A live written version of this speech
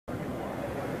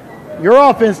Your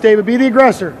offense, David. Be the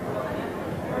aggressor.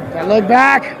 That leg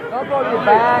back. Don't go to your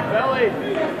back. Belly.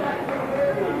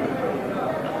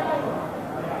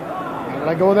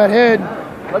 Let go of that head.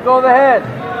 Let go of the head.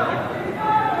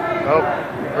 Oh,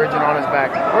 bridging on his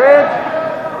back.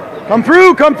 Bridge. Come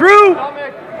through, come through.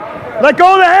 Stomach. Let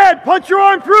go of the head. Punch your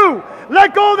arm through.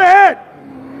 Let go of the head.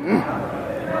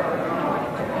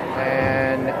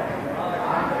 And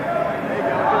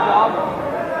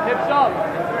Hips up.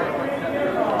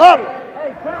 Up.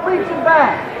 Hey, quit reaching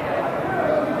back.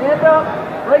 Stand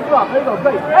up. Break you off. There you go.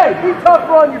 Great. Hey, be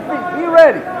tougher on your feet. Be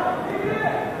ready.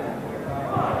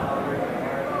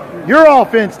 Your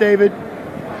offense, David.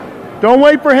 Don't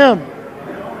wait for him.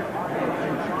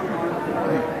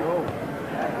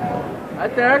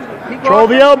 Right there. Keep Control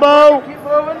going. the elbow. Keep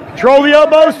moving. Control the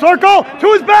elbow. Circle.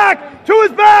 To his back. To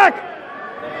his back.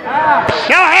 Ah.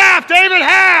 Now half, David.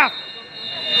 Half.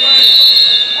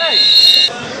 Hey.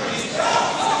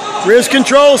 Wrist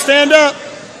control. Stand up.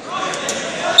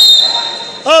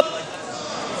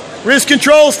 Up. Wrist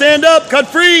control. Stand up. Cut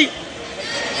free.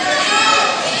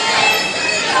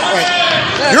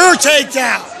 Your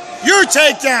takedown. Your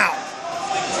takedown.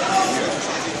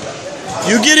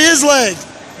 You get his leg.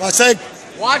 I say,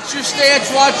 Watch your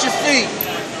stance. Watch your feet.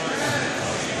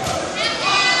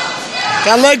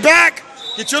 got leg back.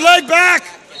 Get your leg back.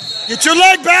 Get your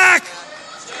leg back.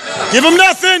 Give him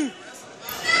nothing.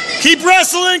 Keep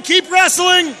wrestling. Keep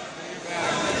wrestling.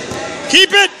 Keep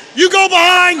it. You go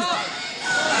behind.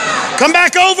 Come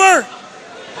back over.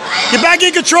 Get back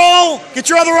in control. Get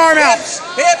your other arm out.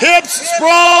 Hips,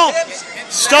 sprawl.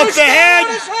 Stuff the head.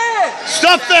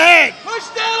 Stuff the head. Push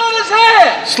down on his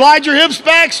head. Slide your hips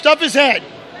back. Stuff his head.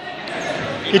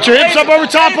 Get your hips up over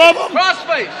top of him. Cross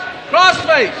face. Cross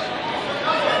face.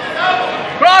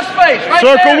 Cross face. Right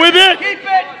Circle there. with it. Keep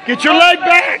it. Get your leg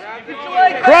back. Get your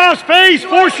leg back. Cross face.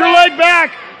 Force your leg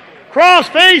back. Cross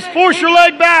face. Force your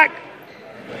leg back.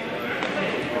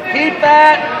 Keep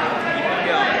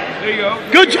that. there you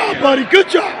go. Good job, buddy. Good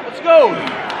job. Let's go.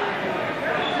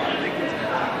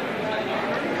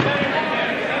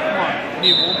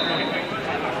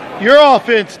 Your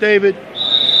offense, David.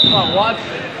 Come on, watch.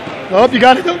 Oh, you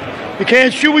got it. You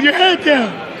can't shoot with your head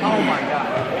down. Oh my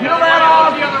God. Peel that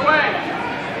off. The other way.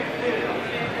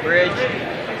 Bridge.